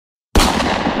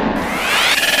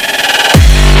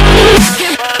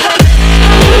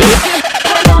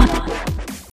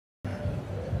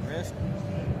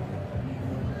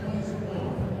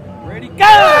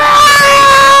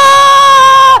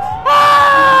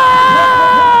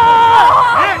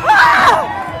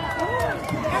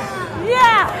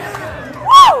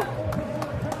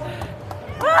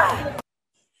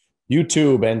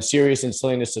YouTube and Serious and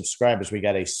Silliness subscribers, we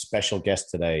got a special guest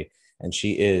today, and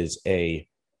she is a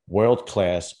world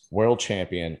class, world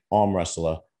champion arm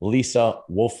wrestler, Lisa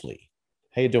Wolfley.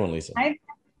 How you doing, Lisa?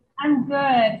 I'm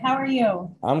good. How are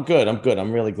you? I'm good. I'm good.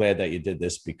 I'm really glad that you did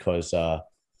this because I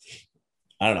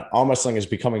don't know, arm wrestling is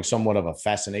becoming somewhat of a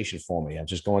fascination for me. I'm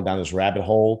just going down this rabbit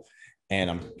hole, and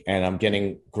I'm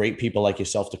getting great people like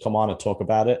yourself to come on and talk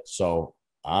about it. So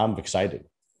I'm excited.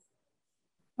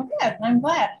 Oh, good. I'm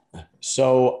glad.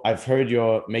 So I've heard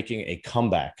you're making a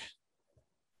comeback.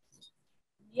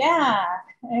 Yeah,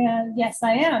 and yes,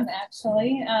 I am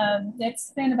actually.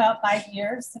 It's been about 5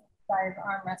 years since I've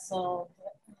arm wrestled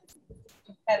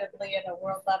competitively at a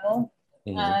world level.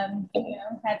 Mhm.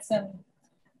 Had some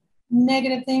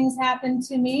negative things happen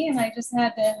to me, and I just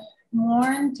had to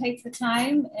mourn, take the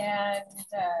time, and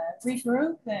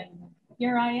regroup. And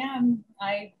here I am.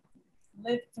 I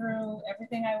lived through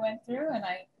everything I went through, and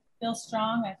I feel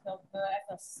strong. I feel good. I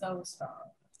feel so strong.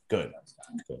 Good. So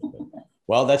strong. Good. Good.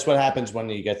 Well, that's what happens when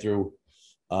you get through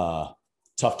uh,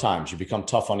 tough times. You become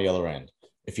tough on the other end.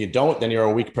 If you don't, then you're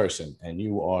a weak person, and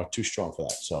you are too strong for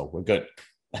that. So we're good.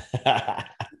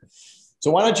 So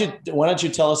why don't you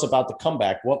tell us about the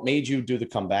comeback? What made you do the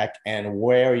comeback, and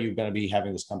where are you going to be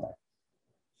having this comeback?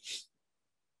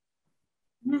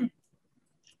 Hmm.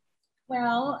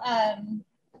 Well,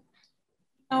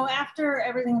 after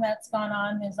everything that's gone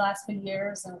on these last few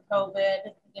years and COVID,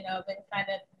 been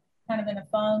kind of in a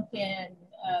funk and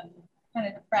kind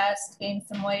of depressed, gained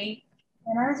some weight.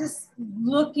 And I was just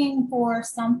looking for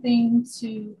something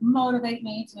to motivate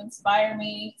me, to inspire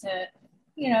me to,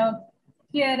 you know,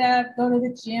 get up, go to the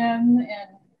gym and,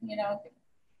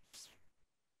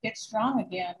 get strong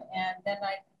again. And then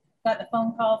I got the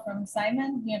phone call from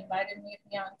Simon. He invited me to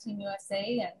be on Team USA,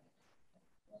 and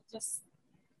it just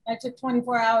I took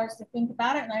 24 hours to think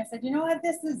about it, and I said, you know what,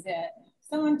 this is it.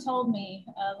 Someone told me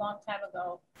a long time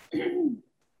ago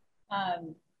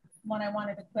when I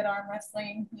wanted to quit arm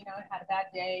wrestling, I had a bad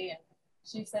day, and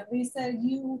she said, Lisa,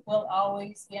 you will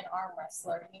always be an arm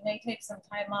wrestler. You may take some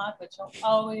time off, but you'll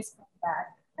always come back.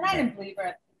 And I didn't believe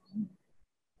her.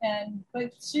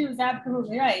 But she was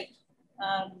absolutely right.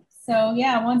 So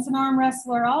yeah, once an arm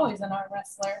wrestler, always an arm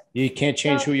wrestler. You can't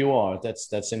change So who you are.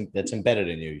 That's embedded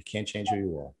in you. You can't change who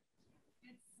you are.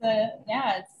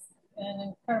 it's an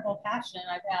incredible passion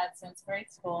I've had since grade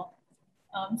school.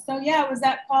 So yeah, it was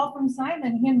that call from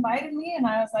Simon. He invited me, and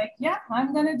I was like, "Yeah,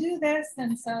 I'm gonna do this."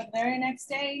 And so the very next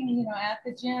day, at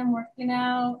the gym, working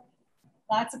out,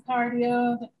 lots of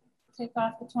cardio to take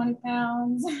off the 20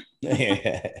 pounds.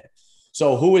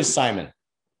 So who is Simon?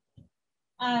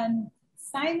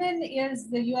 Simon is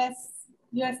the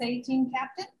USA team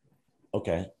captain.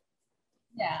 Okay.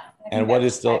 Yeah, I And think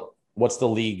that's what's the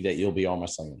league that you'll be arm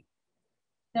wrestling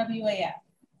WAF.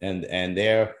 in? And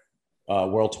their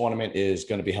world tournament is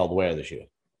going to be held where this year?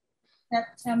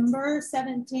 September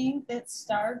 17th. It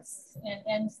starts and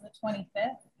ends the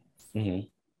 25th. Mm-hmm.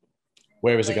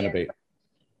 Where is it going to be?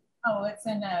 Oh, it's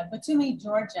in Batumi,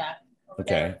 Georgia. Over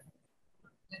Okay. there.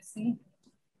 Let's see.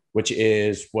 Which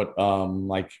is what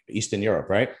like Eastern Europe,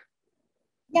 right?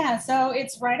 Yeah, so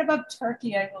it's right above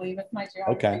Turkey, I believe, if my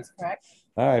geography Okay. is correct.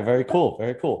 All right. Very cool.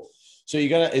 Very cool. So are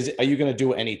you gonna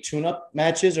do any tune-up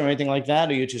matches or anything like that,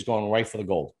 or are you just going right for the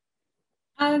gold?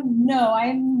 No,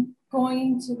 I'm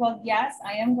going to, well, yes,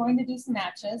 I am going to do some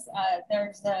matches.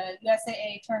 There's the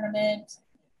USAA tournament.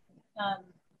 Um,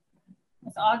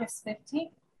 it's August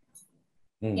 15th.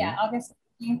 Yeah, Mm-hmm. August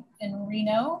 15th in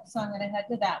Reno. So I'm going to head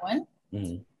to that one.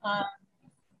 Mm-hmm. Um,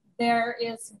 there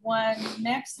is one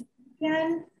next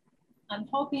weekend. I'm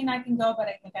hoping I can go, but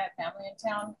I think I have family in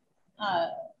town. Uh,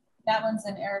 that one's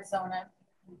in Arizona.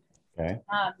 Okay.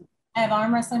 I have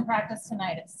arm wrestling practice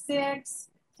tonight at 6.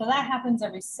 So that happens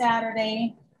every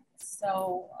Saturday.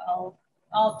 So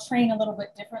I'll train a little bit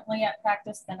differently at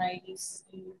practice than I used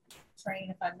to train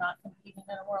if I'm not competing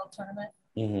in a world tournament.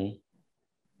 Mm-hmm.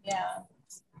 Yeah.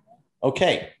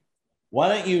 Okay. Why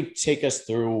don't you take us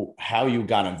through how you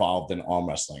got involved in arm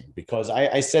wrestling? Because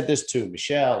I said this to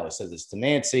Michelle, I said this to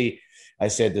Nancy, I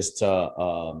said this to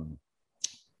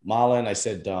Marlon. I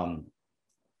said,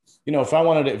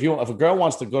 if a girl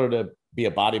wants to go to be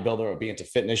a bodybuilder or be into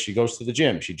fitness, she goes to the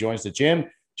gym. She joins the gym.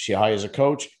 She hires a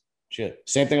coach.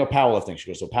 Same thing with powerlifting. She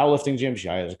goes to a powerlifting gym. She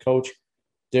hires a coach.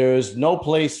 There's no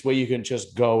place where you can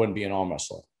just go and be an arm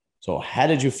wrestler. So how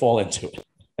did you fall into it?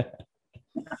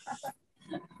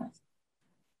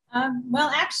 Well,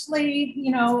 actually,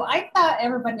 I thought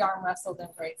everybody arm wrestled in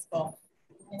grade school.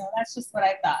 That's just what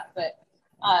I thought. But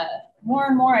uh, more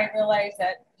and more, I realized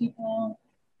that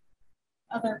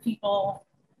other people,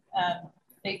 um,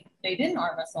 they didn't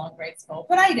arm wrestle in grade school,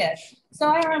 but I did. So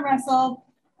I arm wrestled.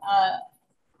 I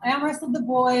arm wrestled the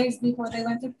boys before they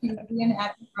went to puberty and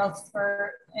had growth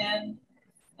spurt, and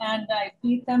I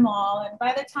beat them all. And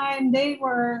by the time they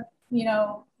were,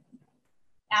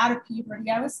 out of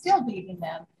puberty, I was still beating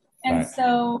them. And Right.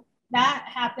 so that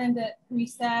happened at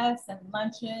recess and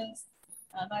lunches.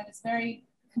 I was very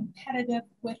competitive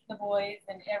with the boys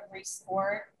in every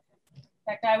sport. In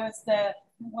fact, I was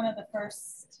one of the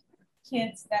first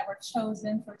kids that were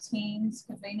chosen for teams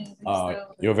because they knew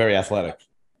You're very athletic.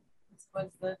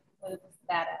 was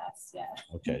badass. Yeah.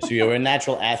 Okay, so you're a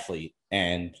natural athlete,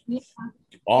 and Yeah.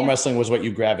 arm wrestling was what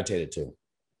you gravitated to.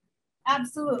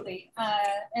 Absolutely.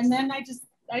 And then I just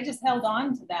held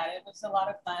on to that. It was a lot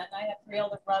of fun. I had 3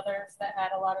 older brothers that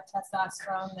had a lot of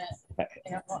testosterone that,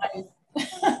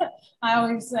 I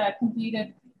always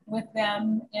competed with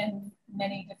them in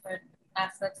many different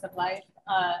aspects of life.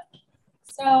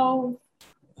 So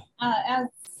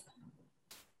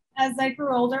as I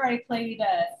grew older, I played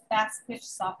fast pitch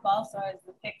softball. So I was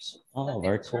the pitch. Oh,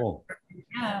 very cool.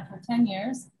 For 10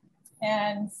 years.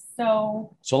 And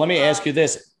so let me ask you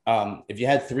this. If you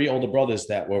had 3 older brothers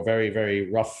that were very,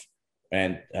 very rough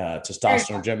and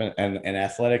testosterone driven and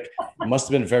athletic, it must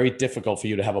have been very difficult for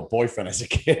you to have a boyfriend as a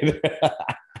kid.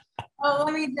 Oh,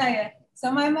 let me tell you.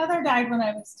 So my mother died when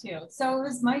I was 2. So it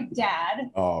was my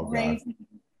dad raising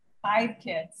 5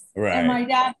 kids. Right. And my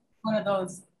dad was one of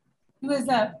those, he was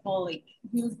a bully.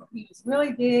 He was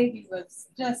really big. He was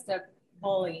just a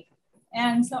bully.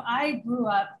 And so I grew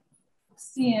up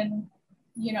seeing,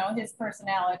 his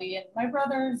personality. And my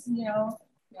brothers,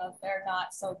 they're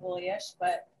not so bullyish,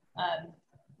 but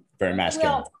very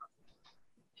masculine.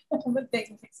 But they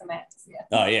can kick some ass. Yeah.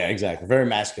 Oh yeah, exactly. Very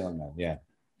masculine man. Yeah.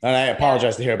 And I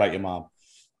apologize to hear about your mom.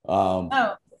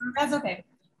 Oh, that's okay.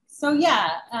 So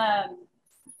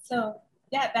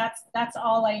that's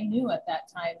all I knew at that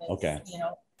time. Is,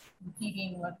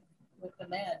 competing with the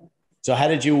men. So how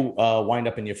did you wind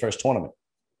up in your first tournament?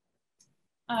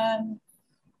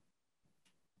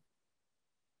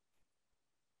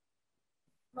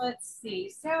 Let's see.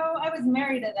 So I was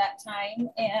married at that time,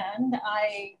 and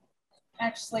I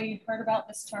actually heard about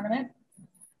this tournament.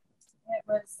 It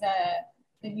was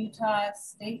the Utah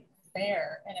State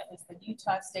Fair, and it was the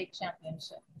Utah State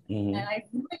Championship. Mm-hmm. And I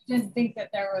really didn't think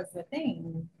that there was a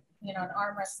thing, an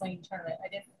arm wrestling tournament. I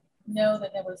didn't know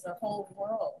that there was a whole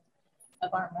world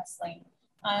of arm wrestling.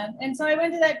 And so I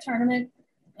went to that tournament,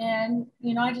 and,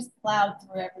 I just plowed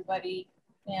through everybody.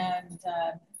 And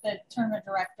the tournament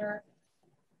director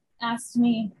asked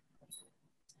me,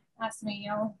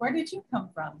 where did you come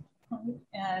from?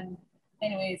 And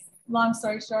anyways, long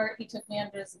story short, he took me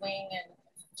under his wing and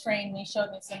trained me,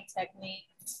 showed me some technique.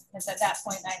 Because at that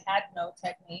point, I had no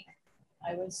technique.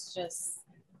 I was just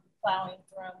plowing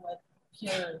through them with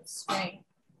pure strength.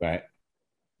 Right.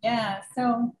 Yeah,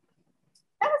 so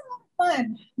that was a lot of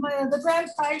fun. The grand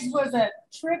prize was a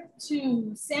trip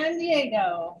to San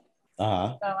Diego.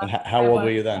 Uh-huh. So and how old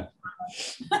were you then?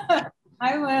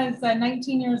 I was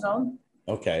 19 years old.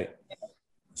 Okay.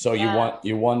 So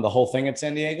you won the whole thing at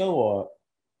San Diego, or?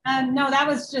 No, that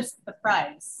was just the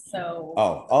prize. So.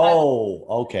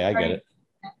 Okay, I get it.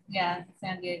 Yeah,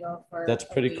 San Diego for. That's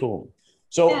pretty cool.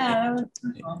 So that was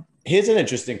pretty cool. Here's an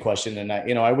interesting question, and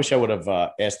I wish I would have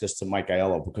asked this to Mike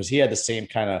Aiello, because he had the same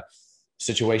kind of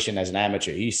situation as an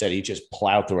amateur. He said he just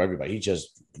plowed through everybody. He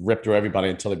just ripped through everybody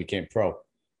until he became pro.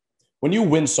 When you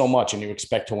win so much and you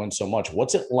expect to win so much,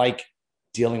 what's it like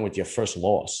dealing with your first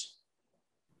loss?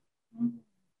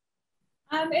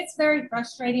 It's very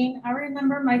frustrating. I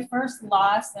remember my first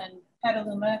loss in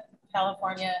Petaluma,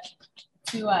 California,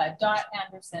 to Dot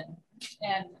Anderson,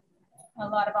 and a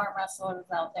lot of arm wrestlers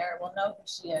out there will know who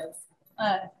she is.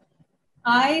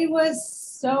 I was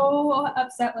so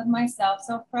upset with myself,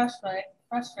 so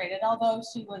frustrated, although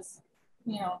she was,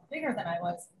 bigger than I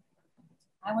was.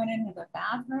 I went into the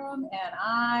bathroom and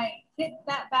I hit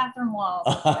that bathroom wall.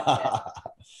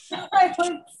 I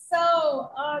was so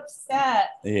upset.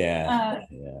 Yeah.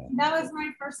 That was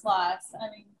my first loss. I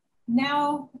mean,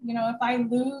 now, if I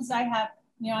lose, I have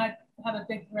a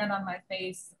big grin on my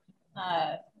face.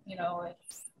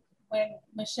 When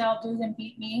Michelle Dugan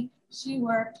beat me, she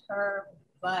worked her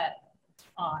butt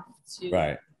off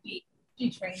to beat. She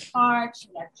trained hard. She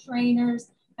had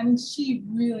trainers. I mean, she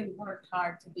really worked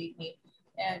hard to beat me.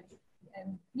 And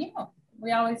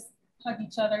we always hug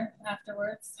each other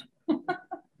afterwards.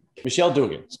 Michelle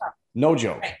Dugan, no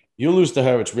joke. Right. You lose to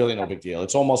her, it's really no big deal.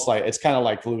 It's almost like, it's kind of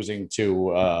like losing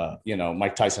to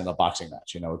Mike Tyson in a boxing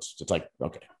match. It's like,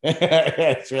 okay.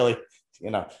 It's really,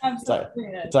 Absolutely.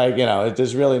 It's like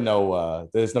there's really no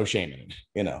there's no shame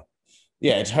in it.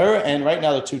 Yeah, it's her, and right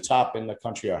now the two top in the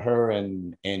country are her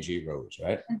and Angie Rose,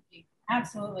 right?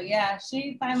 Absolutely. Yeah.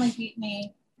 She finally beat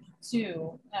me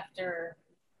too after,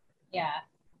 yeah.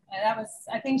 That was,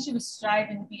 I think she was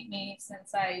striving to beat me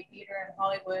since I beat her in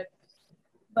Hollywood.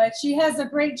 But she has a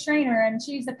great trainer and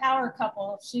she's a power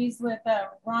couple. She's with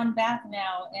Ron Bath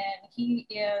now, and he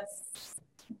is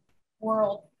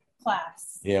world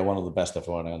class. Yeah, one of the best, if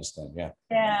I want to understand. Yeah.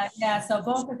 Yeah. Yeah. So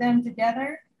both of them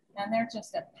together, and they're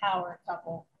just a power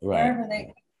couple. Right. Wherever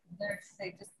they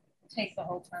just take the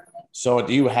whole tournament. So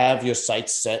do you have your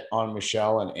sights set on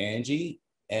Michelle and Angie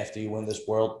after you win this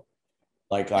world?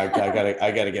 Like I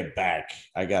gotta get back.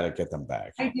 I gotta get them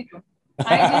back. I do.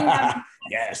 I do have.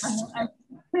 Yes.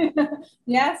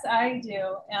 Yes, I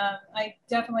do. I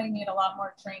definitely need a lot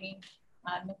more training.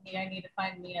 Maybe I need to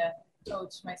find me a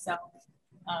coach myself.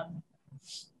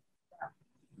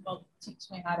 Will teach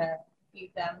me how to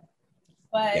beat them.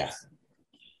 But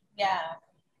yeah.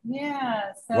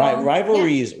 So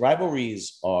rivalries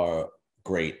are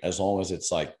great as long as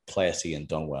it's like classy and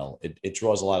done well. It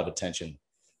draws a lot of attention,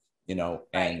 right.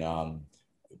 And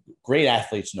great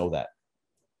athletes know that.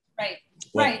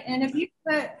 Right. And if you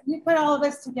put all of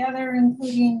us together,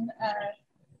 including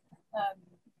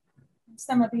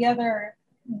some of the other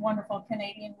wonderful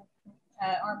Canadian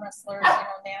arm wrestlers,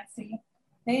 Nancy,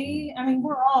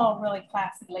 we're all really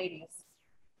classy ladies.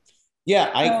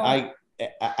 Yeah, I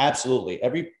absolutely.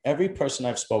 Every person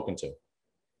I've spoken to,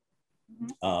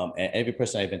 and every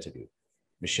person I've interviewed,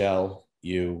 Michelle,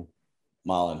 you,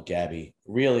 Malin, Gabby,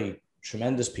 really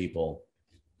tremendous people,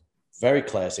 very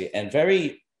classy and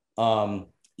very,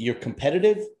 you're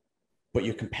competitive, but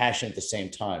you're compassionate at the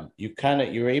same time.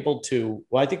 You're able to,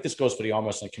 well, I think this goes for the arm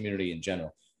wrestling community in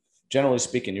general. Generally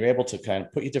speaking, you're able to kind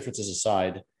of put your differences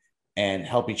aside and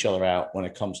help each other out when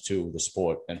it comes to the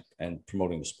sport and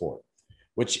promoting the sport,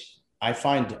 which I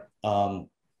find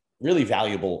really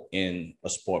valuable in a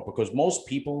sport, because most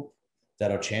people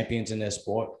that are champions in their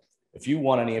sport, if you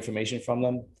want any information from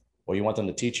them or you want them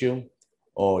to teach you,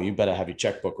 you better have your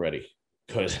checkbook ready,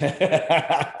 because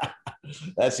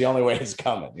that's the only way it's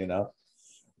coming,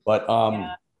 But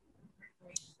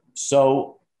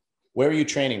so where are you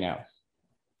training now?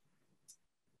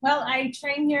 Well, I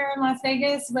train here in Las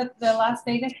Vegas with the Las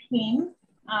Vegas team.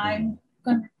 I'm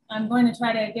going to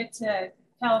try to get to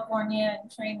California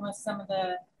and train with some of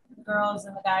the girls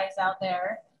and the guys out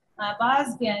there.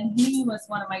 Vazgen, he was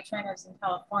one of my trainers in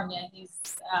California.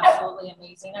 He's absolutely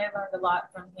amazing. I learned a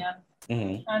lot from him.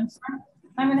 Mm-hmm.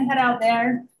 I'm going to head out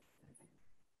there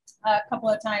a couple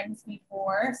of times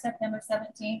before September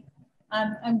 17th.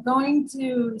 I'm going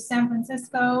to San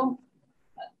Francisco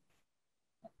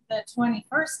the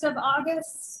 21st of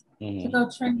August to go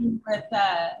train with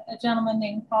a gentleman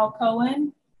named Paul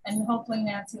Cohen, and hopefully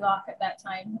Nancy Locke at that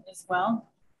time as well.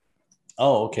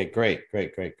 Oh, okay, great.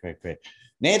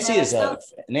 Nancy is a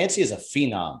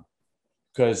phenom,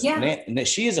 because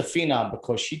she is a phenom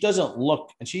because she doesn't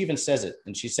look, and she even says it,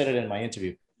 and she said it in my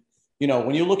interview.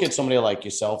 When you look at somebody like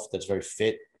yourself that's very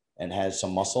fit and has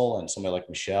some muscle, and somebody like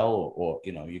Michelle, or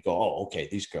you go, oh, okay,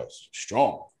 these girls are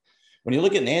strong. When you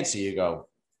look at Nancy, you go,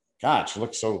 God, she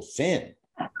looks so thin.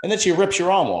 And then she rips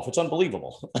your arm off. It's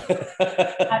unbelievable.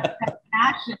 That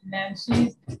passion, man.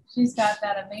 She's got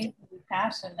that amazing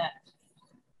passion that.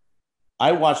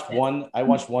 I watched one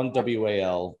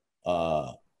WAL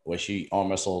where she arm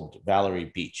wrestled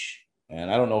Valerie Beach. And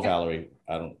I don't know Valerie.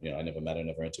 I never met her,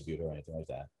 never interviewed her or anything like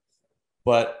that.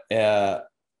 But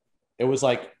it was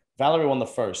like Valerie won the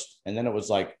first. And then it was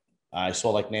like, I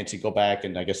saw like Nancy go back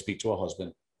and I guess speak to her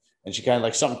husband. And she kind of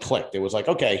like something clicked. It was like,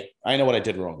 okay, I know what I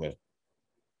did wrong there.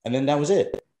 And then that was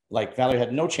it. Like Valerie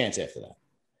had no chance after that.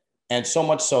 And so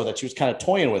much so that she was kind of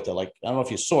toying with her. Like, I don't know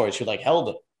if you saw it. She like held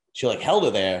her. She like held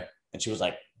her there. And she was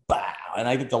like, bow. And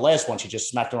I think the last one, she just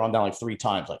smacked her arm down like 3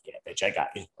 times. Like, yeah, bitch, I got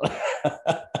you.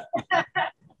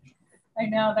 I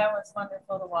know, that was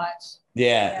wonderful to watch.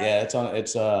 Yeah. It's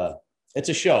a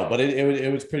show, but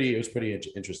it was pretty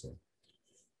interesting.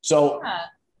 So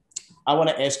I want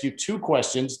to ask you 2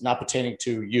 questions, not pertaining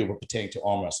to you, but pertaining to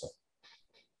arm wrestling.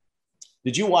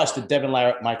 Did you watch the Devin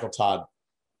Larratt, Michael Todd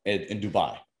in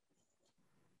Dubai?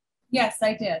 Yes,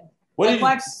 I did. I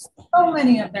watched so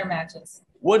many of their matches.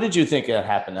 What did you think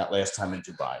happened that last time in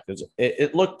Dubai? Because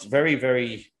it looked very,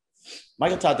 very.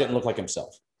 Michael Todd didn't look like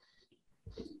himself.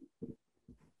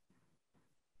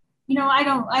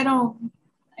 I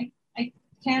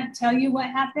can't tell you what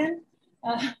happened,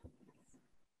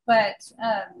 but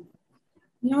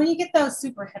when you get those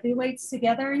super heavyweights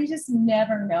together, you just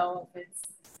never know if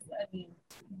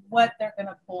what they're going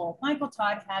to pull. Michael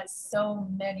Todd has so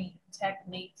many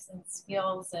techniques and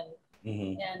skills, and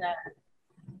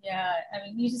Yeah, I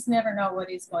mean, you just never know what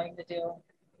he's going to do.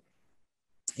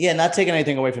 Yeah, not taking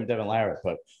anything away from Devin Larratt,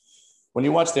 but when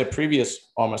you watch their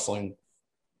previous arm wrestling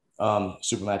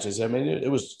super matches, I mean,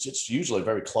 it's usually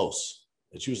very close.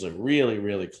 It's usually really,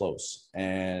 really close.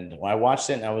 And when I watched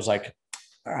it, and I was like,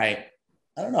 all right,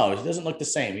 I don't know. He doesn't look the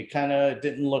same. He kind of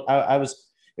didn't look.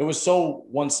 It was so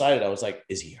one sided. I was like,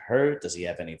 is he hurt? Does he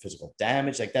have any physical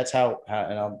damage? Like that's how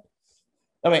and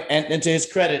I mean, and to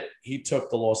his credit, he took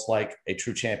the loss like a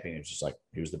true champion. He was just like,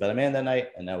 he was the better man that night,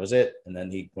 and that was it. And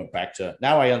then he went back to,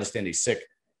 now I understand he's sick.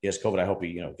 He has COVID. I hope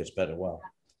he, gets better well.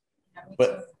 Yeah, me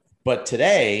But too. but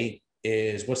today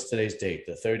is, what's today's date?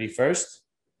 The 31st?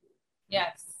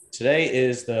 Yes. Today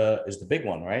is the big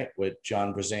one, right? With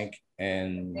John Brzenk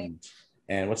and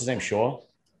what's his name? Shaw?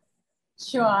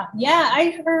 Sure. Yeah,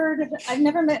 I heard. I've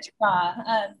never met Shaw.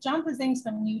 John Brzezink's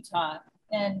from Utah,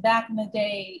 and back in the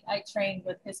day, I trained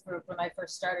with his group when I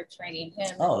first started training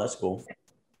him. Oh, that's cool.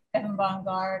 Kevin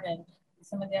Bongard and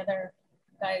some of the other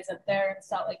guys up there in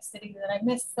Salt Lake City that I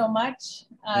missed so much.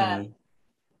 Mhm.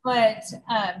 But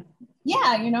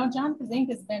yeah, John Brzenk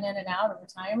has been in and out of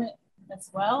retirement as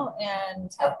well,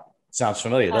 and Sounds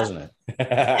familiar, doesn't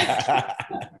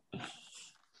it?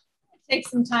 take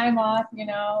some time off, hang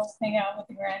out with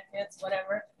the grandkids,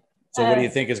 whatever. So what do you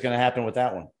think is going to happen with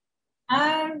that one?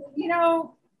 You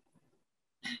know,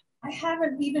 I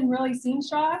haven't even really seen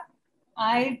Shaw.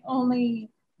 I've only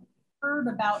heard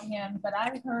about him, but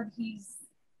I've heard he's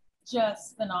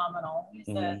just phenomenal. He's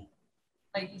Mhm.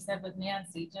 like you said with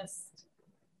Nancy, just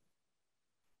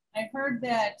I heard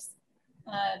that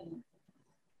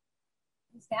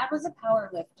his dad was a power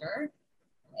lifter,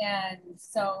 and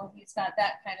so he's got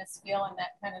that kind of skill and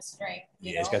that kind of strength.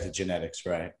 Yeah, he's got the genetics,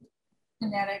 right?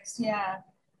 Genetics, yeah.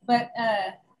 But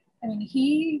I mean,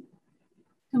 he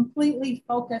completely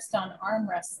focused on arm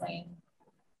wrestling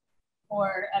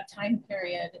for a time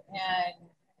period, and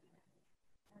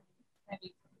I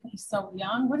mean, he's so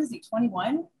young. What is he?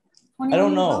 21? I 21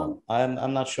 don't years old? know.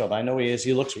 I'm not sure, but I know he is.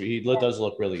 He does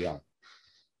look really young.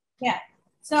 Yeah.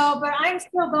 So, but I'm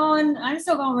still going. I'm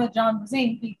still going with John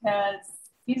Brzezinski because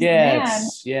he's the Yeah,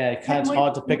 man. it kind of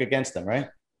hard to pick against them, right?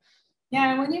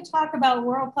 Yeah, when you talk about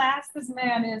world class, this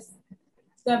man is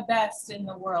the best in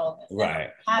the world.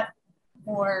 Right. Has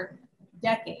for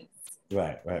decades.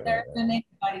 Right. There isn't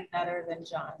anybody better than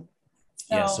John.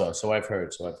 So, Yeah, so I've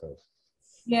heard.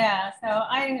 yeah, so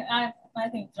I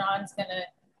think John's gonna,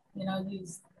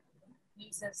 use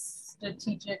his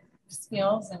strategic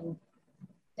skills and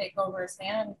take over his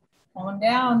hand, pull him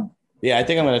down. Yeah, I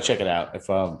think I'm gonna check it out. If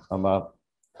I'm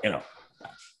you know,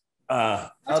 I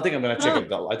don't think I'm gonna check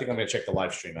it. I think I'm gonna check the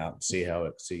live stream out and see how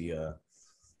it see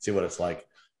what it's like.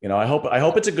 I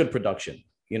hope it's a good production.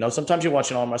 Sometimes you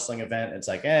watch an arm wrestling event, and it's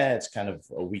like, it's kind of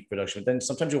a weak production. But then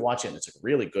sometimes you watch it, and it's like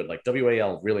really good. Like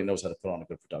WAL really knows how to put on a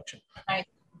good production. Right.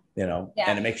 Yeah.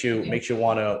 And it makes you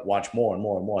want to watch more and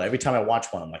more and more. Every time I watch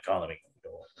one, I'm like, oh, let me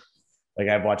go. Like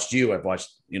I've watched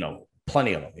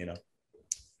plenty of them.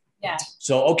 Yeah.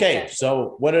 So okay,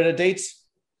 so what are the dates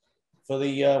for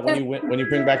the when you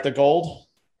bring back the gold?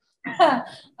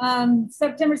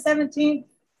 September 17th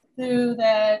through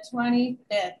the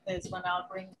 25th is when I'll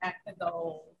bring back the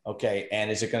gold. Okay, and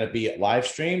is it going to be live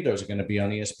streamed, or is it going to be on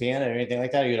ESPN or anything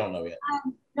like that? Or you don't know yet.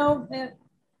 No,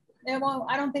 it won't.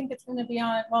 I don't think it's going to be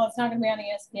on. Well, it's not going to be on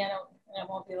ESPN, and it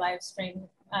won't be live streamed.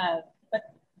 But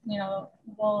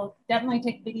we'll definitely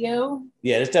take video.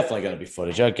 Yeah, there's definitely going to be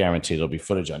footage. I guarantee there'll be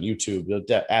footage on YouTube.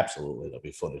 Absolutely, there'll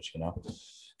be footage.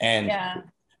 And yeah.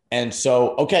 And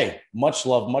so, okay, much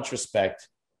love, much respect.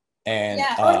 And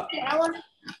yeah, okay. I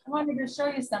wanted to show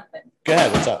you something. Go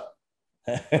ahead. What's up?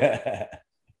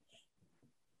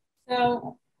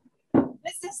 So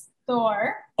this is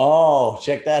Thor. Oh,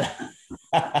 check that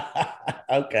out.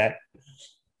 Okay.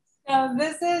 So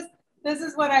this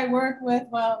is what I work with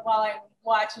while I'm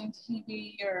watching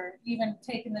TV or even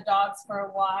taking the dogs for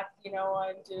a walk.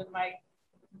 I'm doing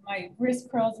my wrist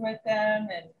curls with them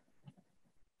and.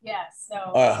 Yeah,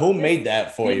 so. Who made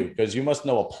that for you? Because you must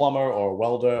know a plumber or a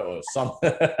welder or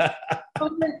something.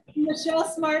 Michelle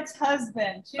Smart's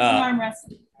husband. She's an arm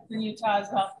wrestler in Utah as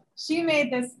well. She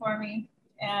made this for me,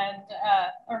 and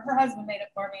or her husband made it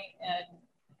for me, and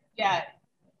yeah,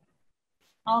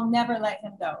 I'll never let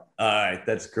him go. All right,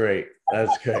 that's great.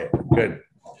 That's great. Good.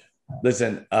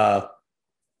 Listen,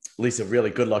 Lisa, really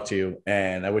good luck to you,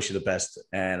 and I wish you the best.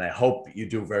 And I hope you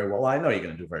do very well. I know you're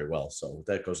going to do very well, so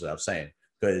that goes without saying.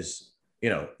 Because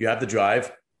you have the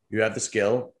drive, you have the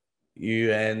skill,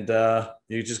 you're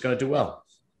just going to do well.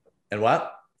 And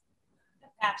what? The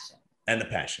passion. And the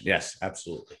passion. Yes,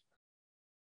 absolutely.